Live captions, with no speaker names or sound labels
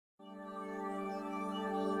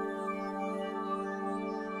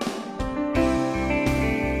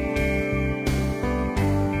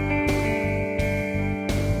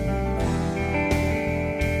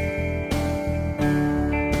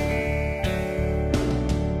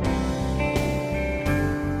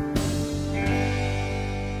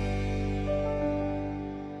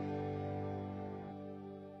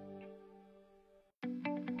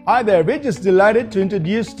Hi there, we're just delighted to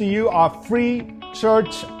introduce to you our free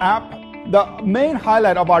church app. The main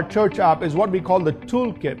highlight of our church app is what we call the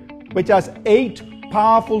toolkit, which has 8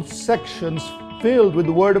 powerful sections filled with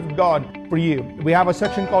the Word of God for you. We have a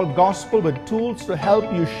section called Gospel with tools to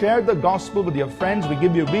help you share the gospel with your friends. We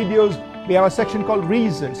give you videos. We have a section called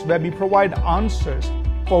Reasons where we provide answers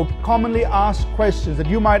for commonly asked questions that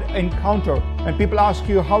you might encounter when people ask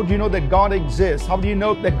you, how do you know that God exists? How do you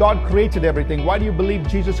know that God created everything? Why do you believe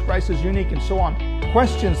Jesus Christ is unique? And so on.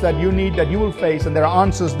 Questions that you need, that you will face, and there are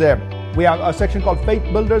answers there. We have a section called Faith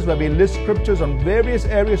Builders where we list scriptures on various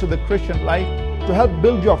areas of the Christian life to help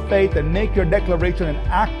build your faith and make your declaration and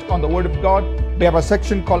act on the Word of God. We have a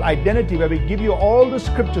section called Identity where we give you all the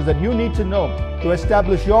scriptures that you need to know to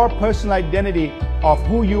establish your personal identity of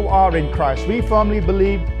who you are in Christ. We firmly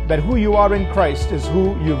believe that who you are in Christ is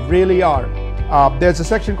who you really are. There's a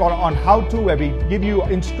section called On How To where we give you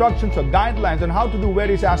instructions or guidelines on how to do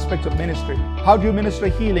various aspects of ministry. How do you minister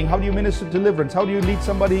healing? How do you minister deliverance? How do you lead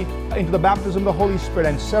somebody into the baptism of the Holy Spirit,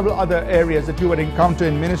 and several other areas that you would encounter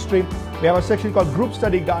in ministry. We have a section called Group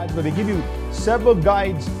Study Guides where we give you several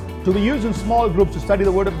guides to be used in small groups to study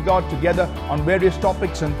the Word of God together on various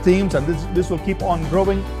topics and themes, and this will keep on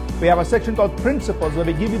growing. We have a section called Principles where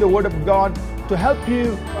we give you the Word of God to help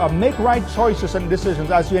you make right choices and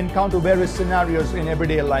decisions as you encounter various scenarios in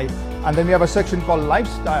everyday life. And then we have a section called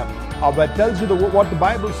Lifestyle where it tells you what the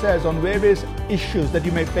Bible says on various issues that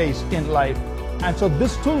you may face in life. And so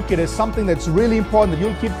this toolkit is something that's really important that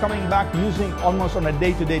you'll keep coming back using almost on a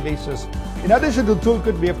day-to-day basis. In addition to the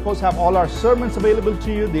toolkit, we of course have all our sermons available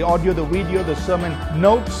to you, the audio, the video, the sermon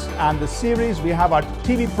notes, and the series. We have our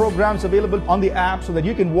TV programs available on the app so that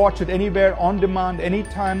you can watch it anywhere, on demand,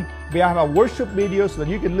 anytime. We have our worship videos so that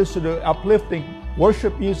you can listen to uplifting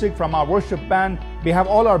worship music from our worship band. We have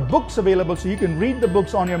all our books available so you can read the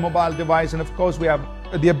books on your mobile device. And of course, we have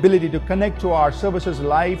the ability to connect to our services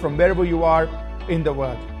live from wherever you are in the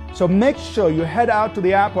world. So make sure you head out to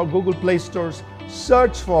the app or Google Play stores,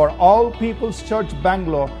 search for All People's Church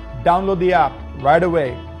Bangalore, download the app right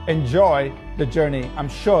away. Enjoy the journey. I'm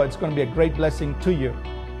sure it's going to be a great blessing to you.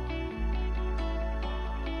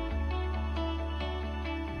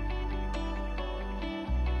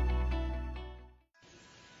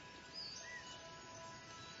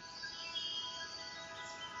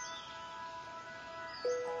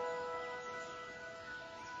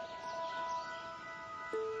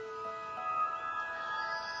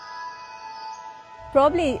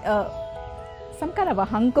 Probably some kind of a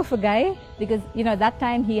hunk of a guy, because that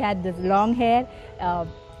time he had this long hair,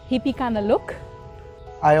 hippie kind of look.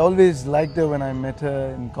 I always liked her when I met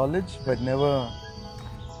her in college, but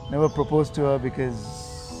never proposed to her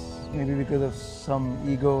maybe because of some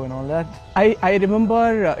ego and all that. I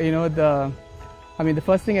remember, the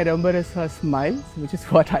first thing I remember is her smile, which is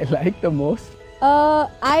what I like the most.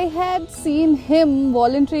 I had seen him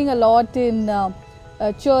volunteering a lot in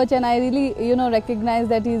church, and I really, recognize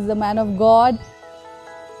that he's the man of God.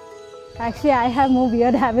 Actually, I have more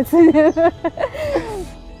weird habits in him.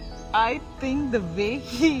 I think the way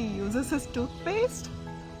he uses his toothpaste,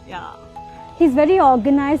 yeah. He's very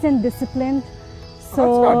organized and disciplined.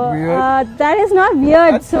 So that's not weird. That is not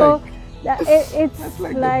weird. That's so that's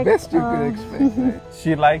like the best you can expect. Right?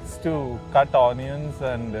 She likes to cut onions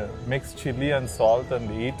and mix chili and salt and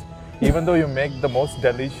eat. Even though you make the most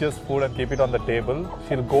delicious food and keep it on the table,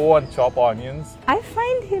 she'll go and chop onions. I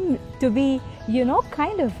find him to be,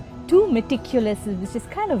 kind of too meticulous, which is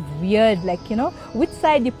kind of weird. Like, which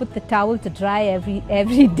side you put the towel to dry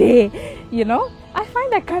every day, I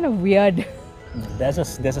find that kind of weird. There's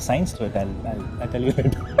a science to it, I'll tell you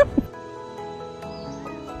later.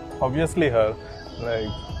 Obviously her,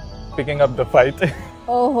 picking up the fight.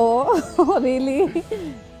 Oh, really?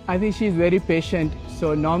 I think she's very patient,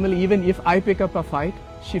 so normally even if I pick up a fight,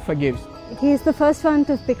 she forgives. He's the first one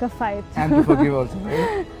to pick a fight. And to forgive also,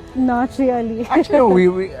 right? Not really. Actually,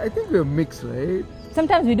 no, I think we're mixed, right?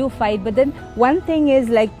 Sometimes we do fight, but then one thing is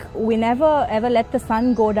we never ever let the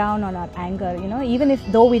sun go down on our anger, even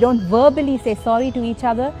though we don't verbally say sorry to each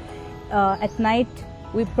other, at night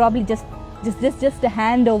we probably just a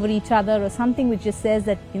hand over each other or something which just says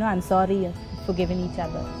that, I'm sorry, and forgiving each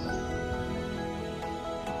other.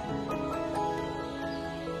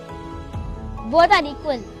 Both are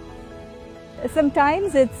equal.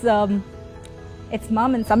 Sometimes it's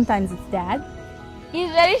mom and sometimes it's dad. He's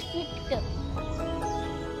very strict.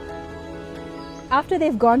 After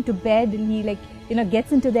they've gone to bed and he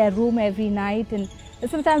gets into their room every night, and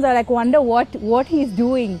sometimes I wonder what he's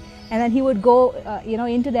doing, and then he would go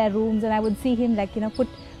into their rooms, and I would see him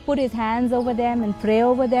put his hands over them and pray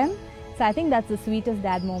over them. So I think that's the sweetest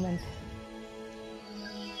dad moment.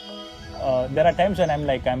 there are times when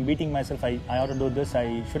I'm beating myself. I ought to do this.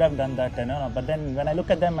 I should have done that. But then when I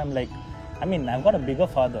look at them, I'm like, I mean, I've got a bigger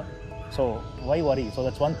father. So why worry? So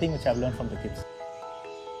that's one thing which I've learned from the kids.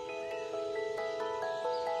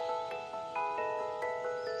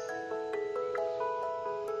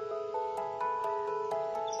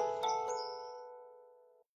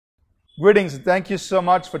 Greetings, and thank you so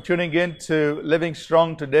much for tuning in to Living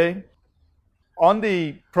Strong today. On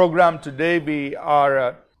the program today, we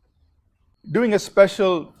are doing a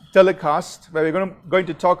special telecast where we're going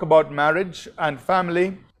to talk about marriage and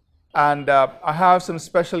family. And I have some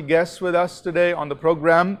special guests with us today on the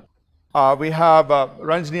program. We have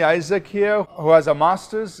Ranjini Isaac here, who has a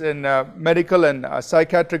master's in medical and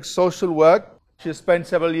psychiatric social work. She spent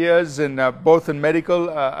several years in both in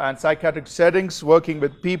medical and psychiatric settings, working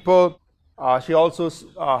with people. She also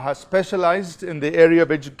has specialized in the area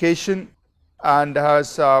of education and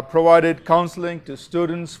has provided counseling to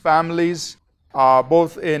students, families,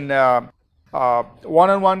 both in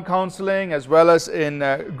one-on-one counseling as well as in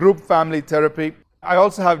group family therapy. I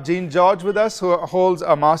also have Jean George with us, who holds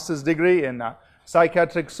a master's degree in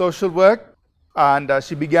psychiatric social work, and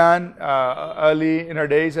she began early in her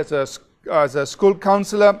days as a school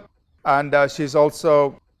counselor, and she's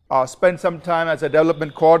also spent some time as a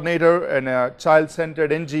development coordinator in a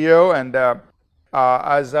child-centered NGO and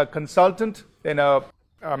as a consultant in a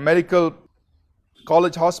medical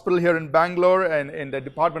college hospital here in Bangalore and in the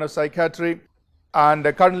Department of Psychiatry. And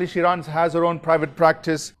currently she has her own private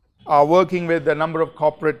practice, working with a number of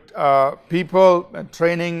corporate people and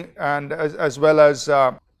training, and as well as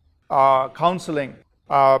counseling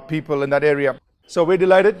people in that area. So we're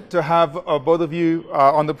delighted to have both of you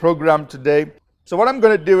on the program today. So what I'm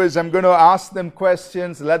going to do is I'm going to ask them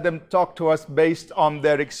questions, let them talk to us based on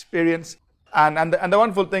their experience. And the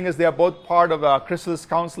wonderful thing is they are both part of Chrysalis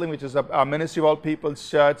Counseling, which is a ministry of all people's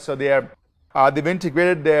church. So they've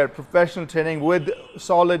integrated their professional training with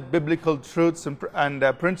solid biblical truths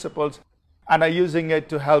and principles, and are using it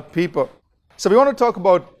to help people. So we want to talk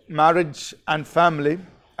about marriage and family.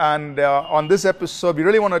 And on this episode, we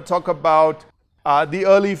really want to talk about the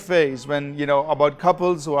early phase when, about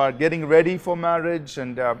couples who are getting ready for marriage.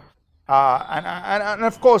 And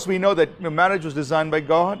of course, we know that marriage was designed by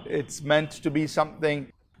God. It's meant to be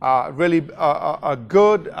something really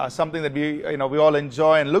good, something that we all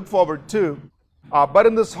enjoy and look forward to. But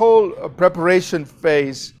in this whole preparation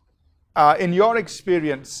phase, in your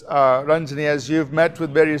experience, Ranjini, as you've met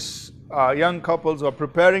with various young couples who are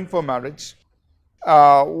preparing for marriage,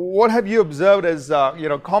 what have you observed as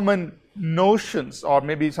common notions, or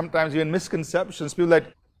maybe sometimes even misconceptions,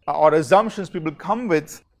 or assumptions people come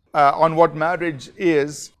with on what marriage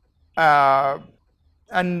is,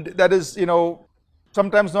 and that is,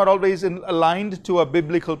 sometimes not always aligned to a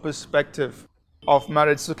biblical perspective of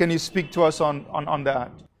marriage. So can you speak to us on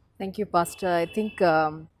that? Thank you, Pastor. I think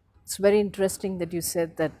it's very interesting that you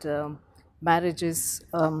said that marriage is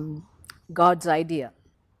God's idea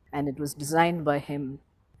and it was designed by Him,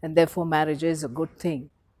 and therefore marriage is a good thing.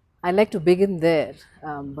 I'd like to begin there,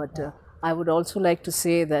 but I would also like to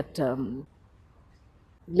say that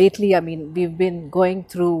lately, we've been going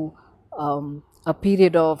through a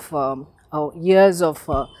period of years of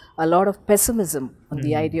a lot of pessimism on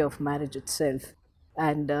the idea of marriage itself.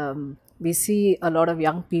 And we see a lot of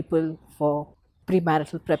young people for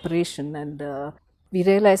premarital preparation, and we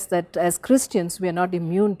realize that as Christians, we are not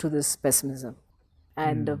immune to this pessimism.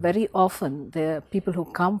 And very often, the people who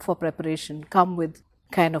come for preparation come with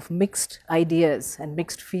kind of mixed ideas and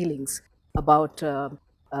mixed feelings about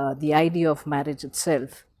the idea of marriage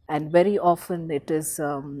itself. And very often it is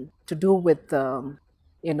to do with,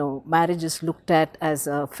 marriage is looked at as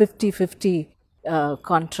a 50-50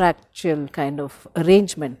 contractual kind of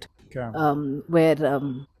arrangement, where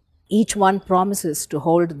each one promises to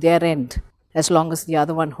hold their end as long as the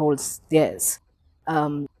other one holds theirs.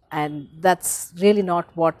 And that's really not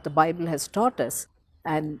what the Bible has taught us.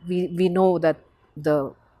 And we know that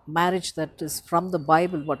the marriage that is from the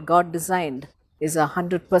Bible, what God designed, is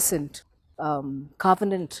 100%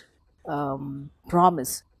 covenant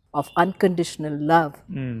promise of unconditional love,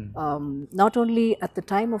 not only at the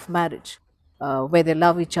time of marriage, where they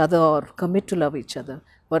love each other or commit to love each other,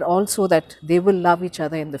 but also that they will love each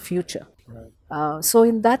other in the future. Right. So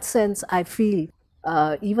in that sense, I feel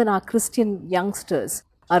even our Christian youngsters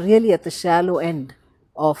are really at the shallow end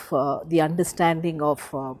of the understanding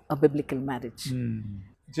of a biblical marriage.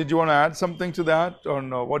 Did you want to add something to that, or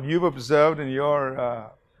no, what you've observed in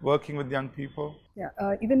your working with young people? Yeah,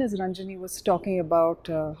 even as Ranjini was talking about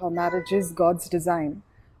how marriage is God's design.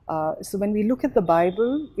 So when we look at the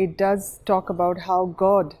Bible, it does talk about how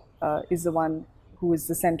God is the one who is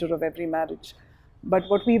the center of every marriage. But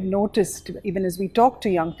what we've noticed, even as we talk to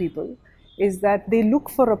young people, is that they look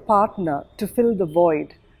for a partner to fill the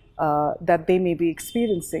void that they may be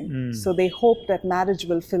experiencing. So they hope that marriage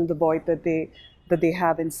will fill the void that they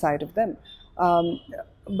have inside of them.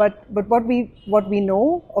 But what we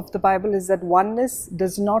know of the Bible is that oneness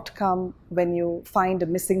does not come when you find a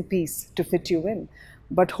missing piece to fit you in,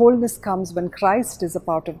 but wholeness comes when Christ is a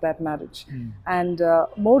part of that marriage. And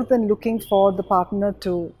more than looking for the partner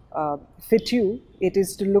to fit you, it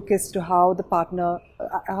is to look as to how the partner,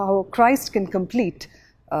 how Christ can complete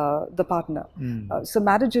the partner. So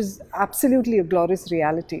marriage is absolutely a glorious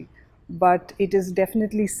reality, but it is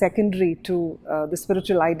definitely secondary to the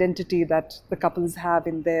spiritual identity that the couples have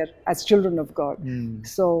in their as children of God.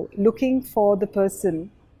 So looking for the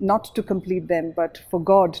person not to complete them, but for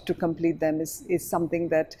God to complete them is something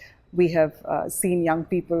that we have seen young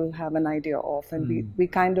people have an idea of, and we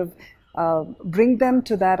kind of bring them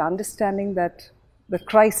to that understanding that the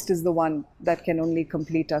Christ is the one that can only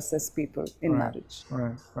complete us as people in marriage.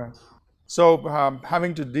 Right. So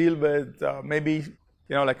having to deal with maybe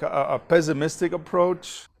like a pessimistic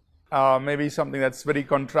approach, maybe something that's very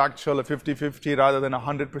contractual, a 50-50 rather than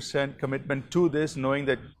 100% commitment to this, knowing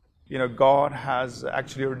that God has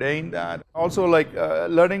actually ordained that. Also, like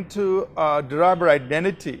learning to derive our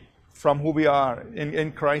identity from who we are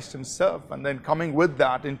in Christ Himself, and then coming with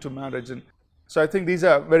that into marriage. And so I think these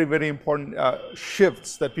are very, very important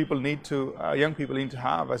shifts that people need to, young people need to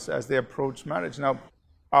have as they approach marriage. Now,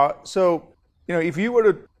 so if you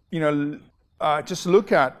were to just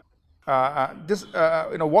look at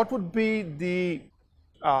what would be the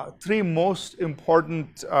 3 most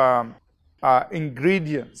important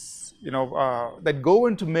ingredients that go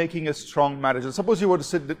into making a strong marriage. And suppose you were to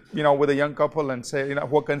sit with a young couple and say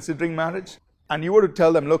who are considering marriage, and you were to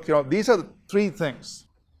tell them, look, these are the 3 things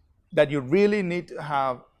that you really need to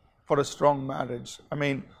have for a strong marriage. I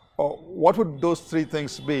mean, what would those 3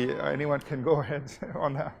 things be? Anyone can go ahead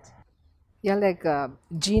on that. Yeah, like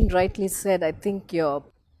Jean rightly said, I think your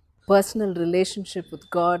personal relationship with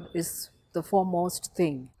God is the foremost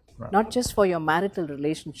thing. Right. Not just for your marital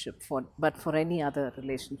relationship, but for any other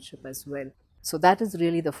relationship as well. So that is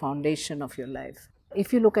really the foundation of your life.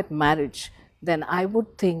 If you look at marriage, then I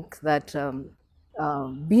would think that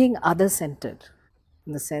being other-centered,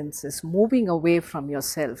 in the sense, is moving away from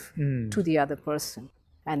yourself to the other person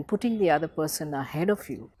and putting the other person ahead of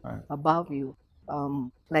you, above you,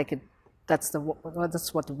 that's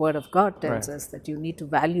what the Word of God tells us, that you need to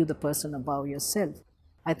value the person above yourself.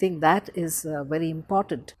 I think that is very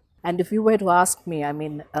important. And if you were to ask me, I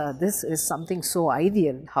mean, this is something so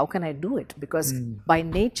ideal, how can I do it? Because by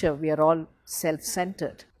nature, we are all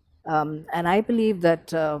self-centered. And I believe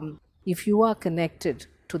that if you are connected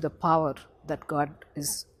to the power that God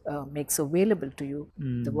makes available to you,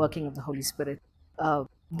 the working of the Holy Spirit,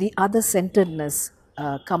 the other-centeredness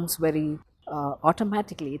comes very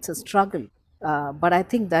automatically. It's a struggle. But I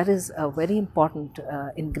think that is a very important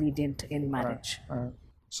ingredient in marriage.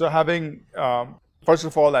 So having, first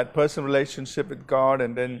of all, that personal relationship with God,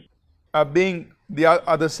 and then being the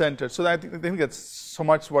other-centered. So I think that's so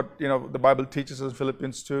much what the Bible teaches us in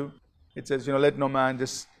Philippians 2. It says, let no man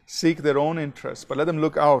just seek their own interests, but let them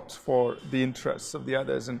look out for the interests of the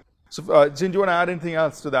others. And so, Jin, do you want to add anything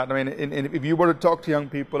else to that? I mean, if you were to talk to young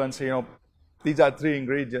people and say, these are 3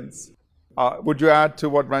 ingredients, would you add to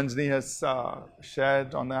what Ranjini has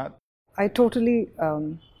shared on that? I totally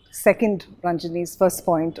second Ranjini's first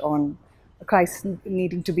point on Christ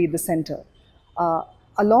needing to be the center.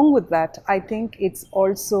 Along with that, I think it's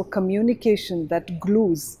also communication that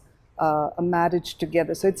glues a marriage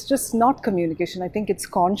together. So it's just not communication, I think it's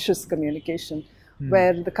conscious communication,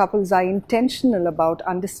 where the couples are intentional about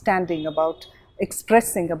understanding, about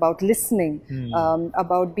expressing, about listening,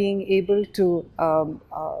 about being able to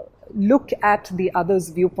look at the other's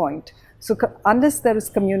viewpoint. So unless there is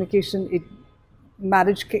communication,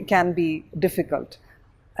 marriage can be difficult.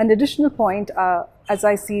 An additional point, as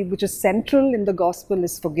I see, which is central in the gospel,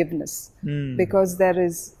 is forgiveness, because there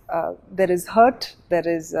is hurt, there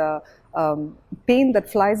is pain that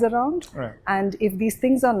flies around, and if these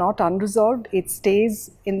things are not unresolved, it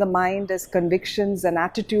stays in the mind as convictions and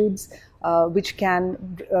attitudes, which can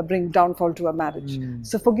bring downfall to a marriage.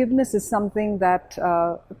 So forgiveness is something that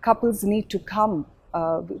couples need to come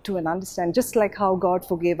to an understand, just like how God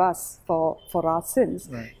forgave us for our sins.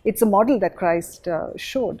 It's a model that Christ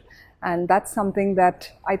showed, and that's something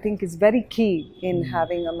that I think is very key in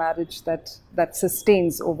having a marriage that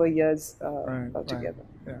sustains over years together.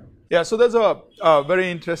 Yeah, so there's a very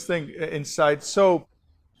interesting insight. So,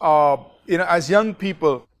 as young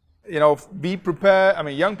people, we prepare. I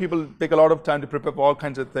mean, young people take a lot of time to prepare for all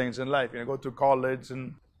kinds of things in life. Go through college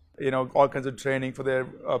and all kinds of training for their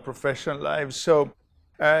professional lives. So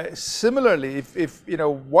similarly, if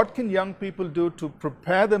what can young people do to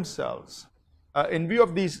prepare themselves in view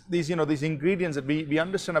of these ingredients that we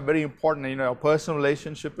understand are very important? A personal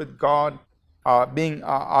relationship with God, being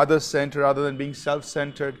other-centered rather than being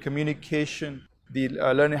self-centered, communication, the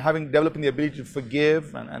developing the ability to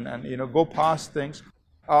forgive and go past things.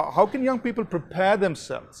 How can young people prepare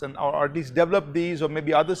themselves or at least develop these or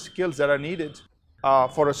maybe other skills that are needed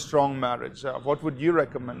for a strong marriage? What would you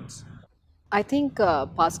recommend? I think,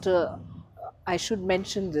 Pastor, I should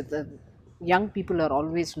mention that the young people are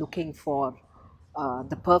always looking for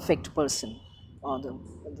the perfect person or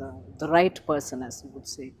the right person, as you would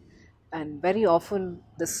say. And very often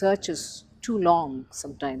the search is too long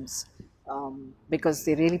sometimes because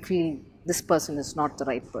they really feel this person is not the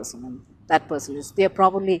right person and that person is. They are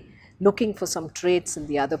probably looking for some traits in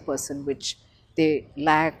the other person which they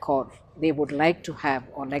lack or they would like to have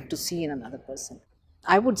or like to see in another person.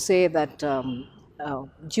 I would say that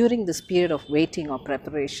during this period of waiting or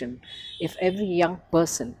preparation, if every young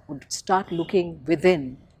person would start looking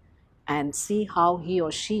within and see how he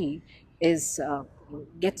or she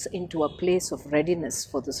gets into a place of readiness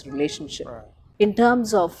for this relationship. Right. In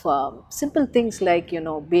terms of simple things like,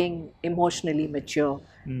 being emotionally mature,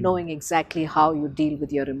 knowing exactly how you deal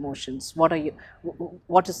with your emotions, what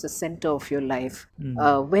is the center of your life,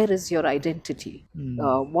 where is your identity,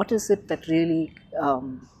 what is it that really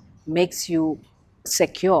makes you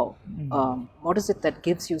secure, what is it that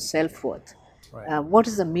gives you self-worth, right. What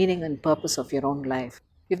is the meaning and purpose of your own life.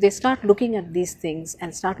 If they start looking at these things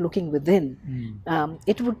and start looking within,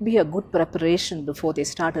 it would be a good preparation before they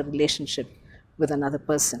start a relationship with another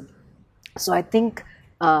person. So I think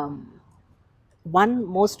one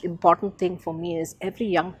most important thing for me is every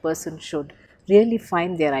young person should really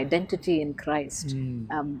find their identity in Christ,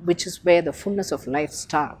 which is where the fullness of life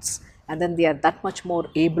starts. And then they are that much more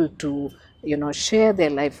able to, share their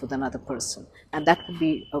life with another person. And that would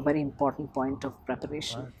be a very important point of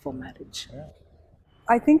preparation for marriage. Yeah.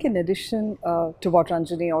 I think in addition to what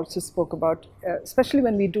Ranjini also spoke about, especially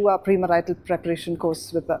when we do our premarital preparation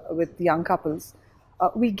course with young couples,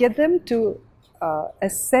 we get them to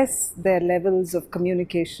assess their levels of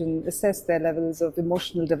communication, assess their levels of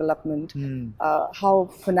emotional development, how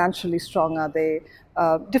financially strong are they,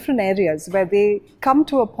 different areas where they come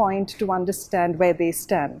to a point to understand where they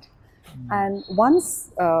stand. And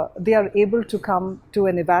once they are able to come to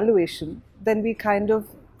an evaluation, then we kind of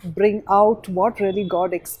bring out what really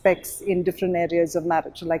God expects in different areas of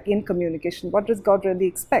marriage, like in communication, what does God really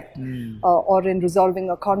expect? Or in resolving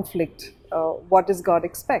a conflict, what does God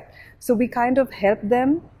expect? So we kind of help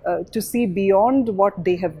them to see beyond what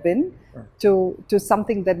they have been to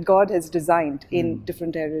something that God has designed in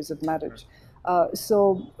different areas of marriage.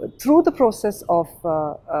 So through the process of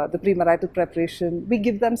the premarital preparation, we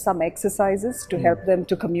give them some exercises to help them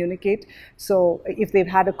to communicate. So if they've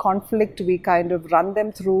had a conflict, we kind of run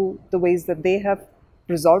them through the ways that they have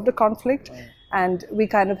resolved the conflict, and we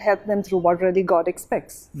kind of help them through what really God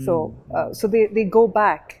expects. So they go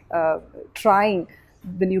back trying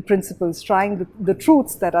the new principles, trying the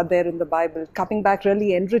truths that are there in the Bible, coming back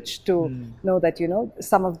really enriched to know that,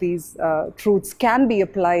 some of these truths can be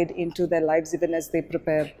applied into their lives even as they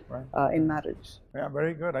prepare in marriage. Yeah,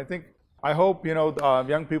 very good. I hope,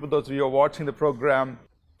 young people, those of you who are watching the program,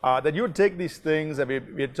 that you would take these things that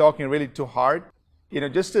we're talking really to heart.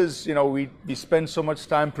 Just as, we spend so much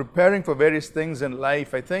time preparing for various things in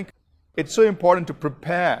life, I think it's so important to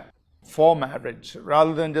prepare for marriage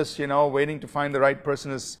rather than just waiting to find the right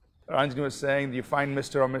person. As Ranjini was saying, you find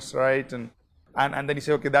Mr. or Miss Right and then you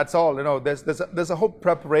say, okay, that's all. There's a whole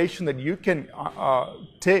preparation that you can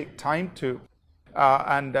take time to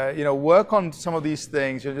work on some of these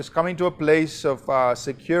things. You're just coming to a place of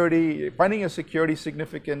security, finding your security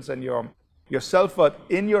significance and your self-worth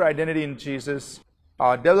in your identity in Jesus,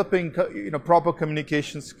 developing proper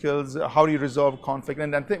communication skills, how do you resolve conflict.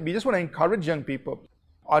 And I think we just want to encourage young people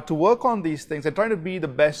to work on these things and try to be the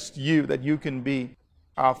best you that you can be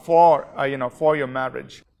for your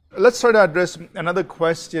marriage. Let's try to address another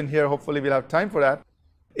question here. Hopefully we'll have time for that.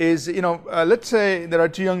 Is, let's say there are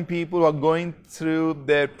two young people who are going through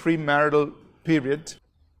their premarital period.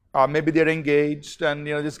 Maybe they're engaged and,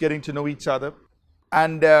 just getting to know each other.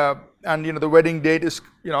 And the wedding date is,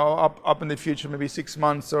 up in the future, maybe 6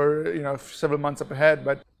 months or, several months up ahead,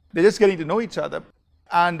 but they're just getting to know each other.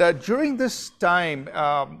 And during this time,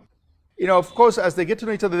 of course, as they get to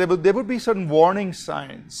know each other, there would be certain warning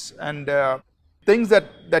signs and things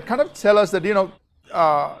that kind of tell us that,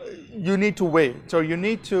 you need to wait. So you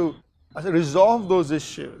need to resolve those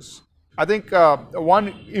issues. I think one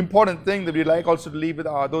important thing that we like also to leave with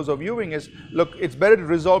those of viewing is, look, it's better to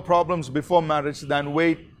resolve problems before marriage than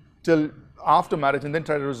wait till after marriage and then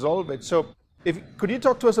try to resolve it. So could you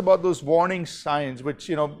talk to us about those warning signs which,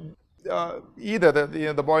 either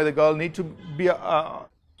the boy or the girl need to be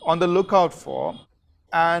on the lookout for,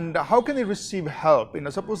 and how can they receive help?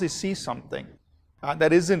 Suppose they see something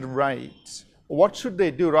that isn't right. What should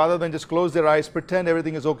they do rather than just close their eyes, pretend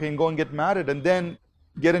everything is okay and go and get married and then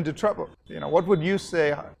get into trouble? What would you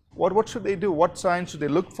say? What should they do? What signs should they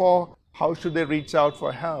look for? How should they reach out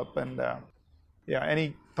for help? And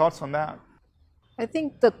any thoughts on that? I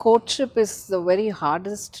think the courtship is the very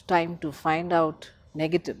hardest time to find out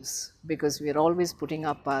negatives, because we are always putting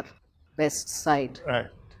up our best side. Right.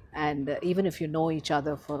 And even if you know each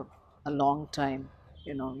other for a long time,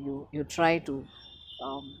 you try to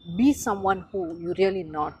be someone who you really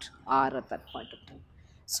not are at that point of time.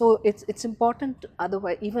 So it's important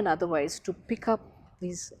otherwise to pick up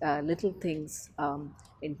these little things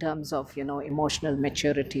in terms of emotional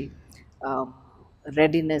maturity,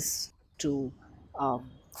 readiness to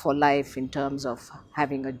for life in terms of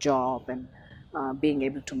having a job and being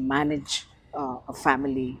able to manage a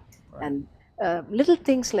family, right. And little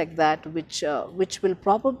things like that which will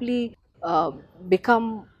probably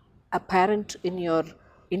become apparent in your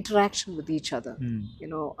interaction with each other.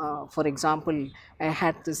 For example, I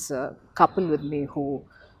had this couple with me who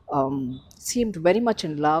seemed very much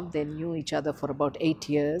in love. They knew each other for about 8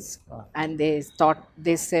 years, and they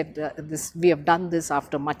said we have done this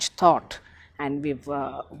after much thought, and we've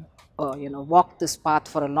walked this path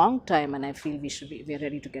for a long time, and I feel we're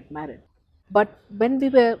ready to get married. But when we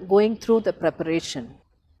were going through the preparation,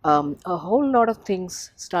 a whole lot of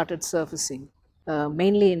things started surfacing,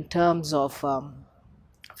 mainly in terms of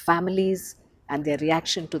families and their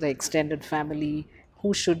reaction to the extended family,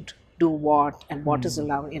 who should do what and what is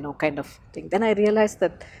allowed, kind of thing. Then I realized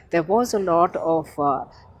that there was a lot of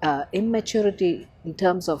immaturity in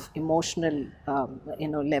terms of emotional,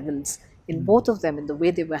 levels in both of them, in the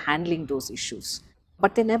way they were handling those issues.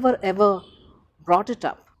 But they never ever brought it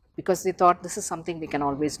up, because they thought this is something we can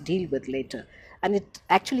always deal with later. And it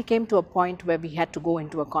actually came to a point where we had to go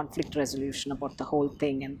into a conflict resolution about the whole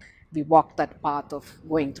thing, and we walked that path of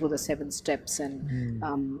going through the 7 steps,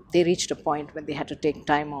 and they reached a point when they had to take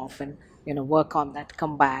time off and work on that,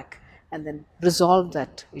 come back, and then resolve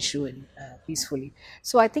that issue peacefully.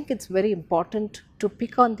 So I think it's very important to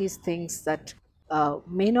pick on these things that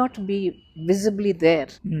may not be visibly there,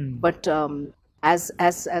 but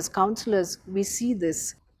as counselors, we see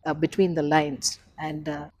this between the lines, and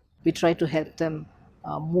we try to help them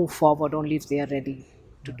move forward only if they are ready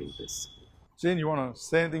to do this. Jane, you want to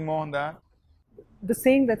say anything more on that? The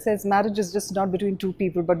saying that says marriage is just not between 2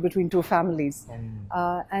 people but between 2 families.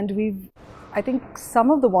 And I think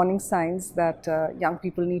some of the warning signs that young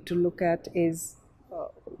people need to look at is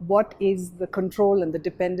what is the control and the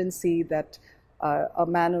dependency that a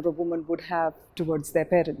man or a woman would have towards their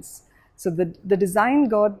parents. So the design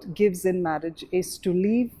God gives in marriage is to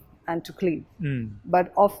leave and to cleave.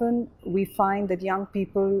 But often we find that young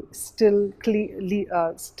people still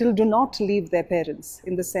do not leave their parents,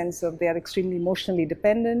 in the sense of they are extremely emotionally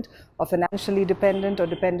dependent or financially dependent or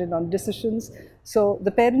dependent on decisions. So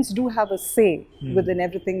the parents do have a say within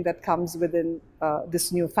everything that comes within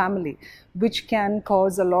this new family, which can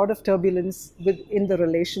cause a lot of turbulence within the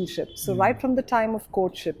relationship. So right from the time of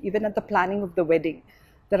courtship, even at the planning of the wedding,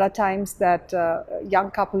 there are times that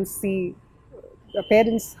young couples see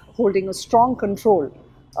parents holding a strong control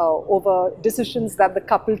over decisions that the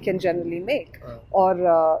couple can generally make, or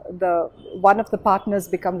one of the partners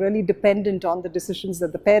become really dependent on the decisions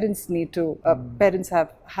that the parents need to parents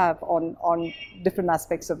have on different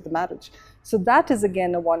aspects of the marriage. So that is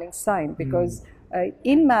again a warning sign, because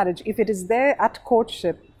in marriage, if it is there at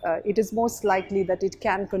courtship, it is most likely that it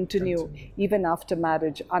can continue even after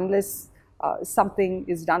marriage, unless something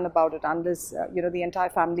is done about it, unless the entire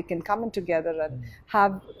family can come in together and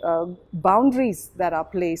have boundaries that are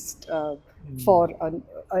placed for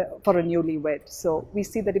a newlywed. So we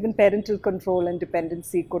see that even parental control and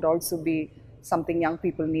dependency could also be something young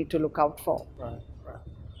people need to look out for. Right.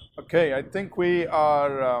 Okay, I think we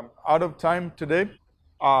are out of time today,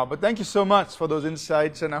 but thank you so much for those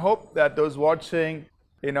insights, and I hope that those watching,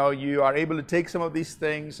 you are able to take some of these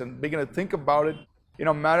things and begin to think about it.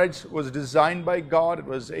 Marriage was designed by God.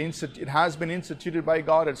 It has been instituted by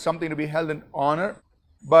God. It's something to be held in honor.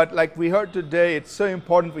 But like we heard today, it's so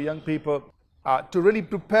important for young people to really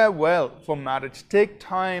prepare well for marriage. Take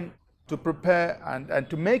time to prepare and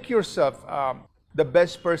to make yourself the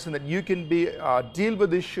best person that you can be, deal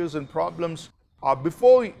with issues and problems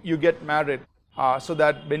before you get married, so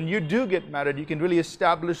that when you do get married, you can really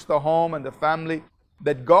establish the home and the family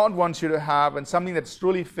that God wants you to have, and something that's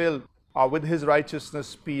truly filled with His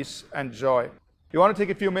righteousness, peace, and joy. You want to take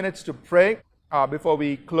a few minutes to pray before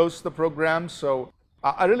we close the program. So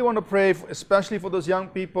I really want to pray, especially for those young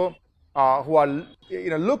people who are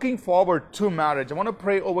looking forward to marriage. I want to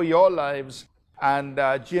pray over your lives, and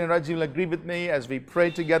Jean and Ranjini will agree with me as we pray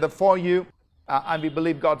together for you, and we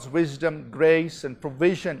believe God's wisdom, grace, and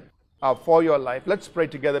provision for your life. Let's pray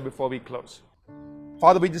together before we close.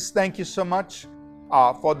 Father, we just thank you so much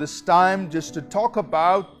for this time just to talk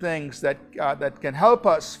about things that can help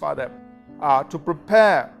us, Father, to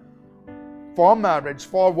prepare for marriage,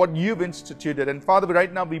 for what you've instituted. And Father,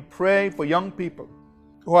 right now we pray for young people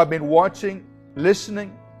who have been watching,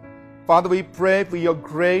 listening. Father, we pray for your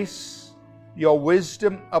grace, your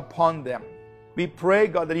wisdom upon them. We pray,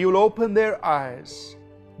 God, that you will open their eyes,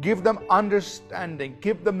 give them understanding,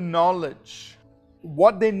 give them knowledge,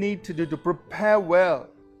 what they need to do to prepare well,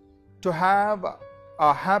 to have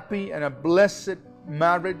a happy and a blessed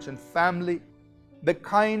marriage and family, the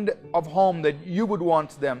kind of home that you would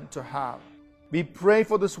want them to have. We pray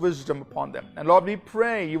for this wisdom upon them. And Lord, we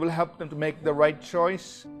pray you will help them to make the right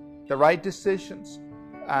choice, the right decisions.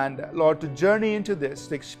 And Lord, to journey into this,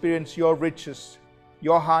 to experience your richest,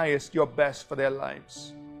 your highest, your best for their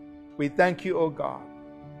lives. We thank you, O God.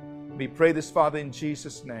 We pray this, Father, in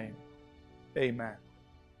Jesus' name. Amen.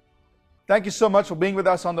 Thank you so much for being with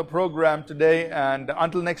us on the program today. And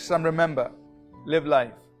until next time, remember, live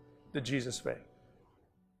life the Jesus way.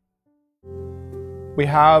 We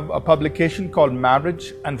have a publication called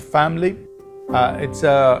Marriage and Family. It's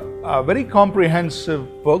a very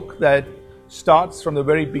comprehensive book that starts from the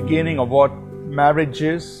very beginning of what marriage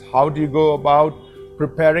is. How do you go about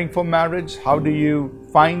preparing for marriage? How do you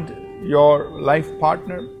find your life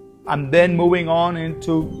partner? And then moving on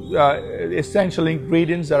into essential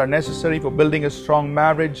ingredients that are necessary for building a strong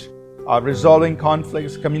marriage, resolving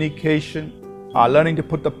conflicts, communication, learning to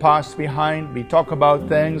put the past behind. We talk about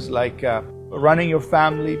things like running your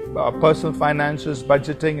family, personal finances,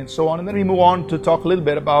 budgeting, and so on. And then we move on to talk a little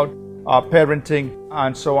bit about parenting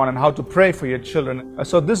and so on, and how to pray for your children.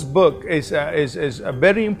 So this book is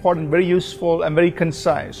very important, very useful, and very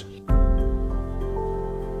concise.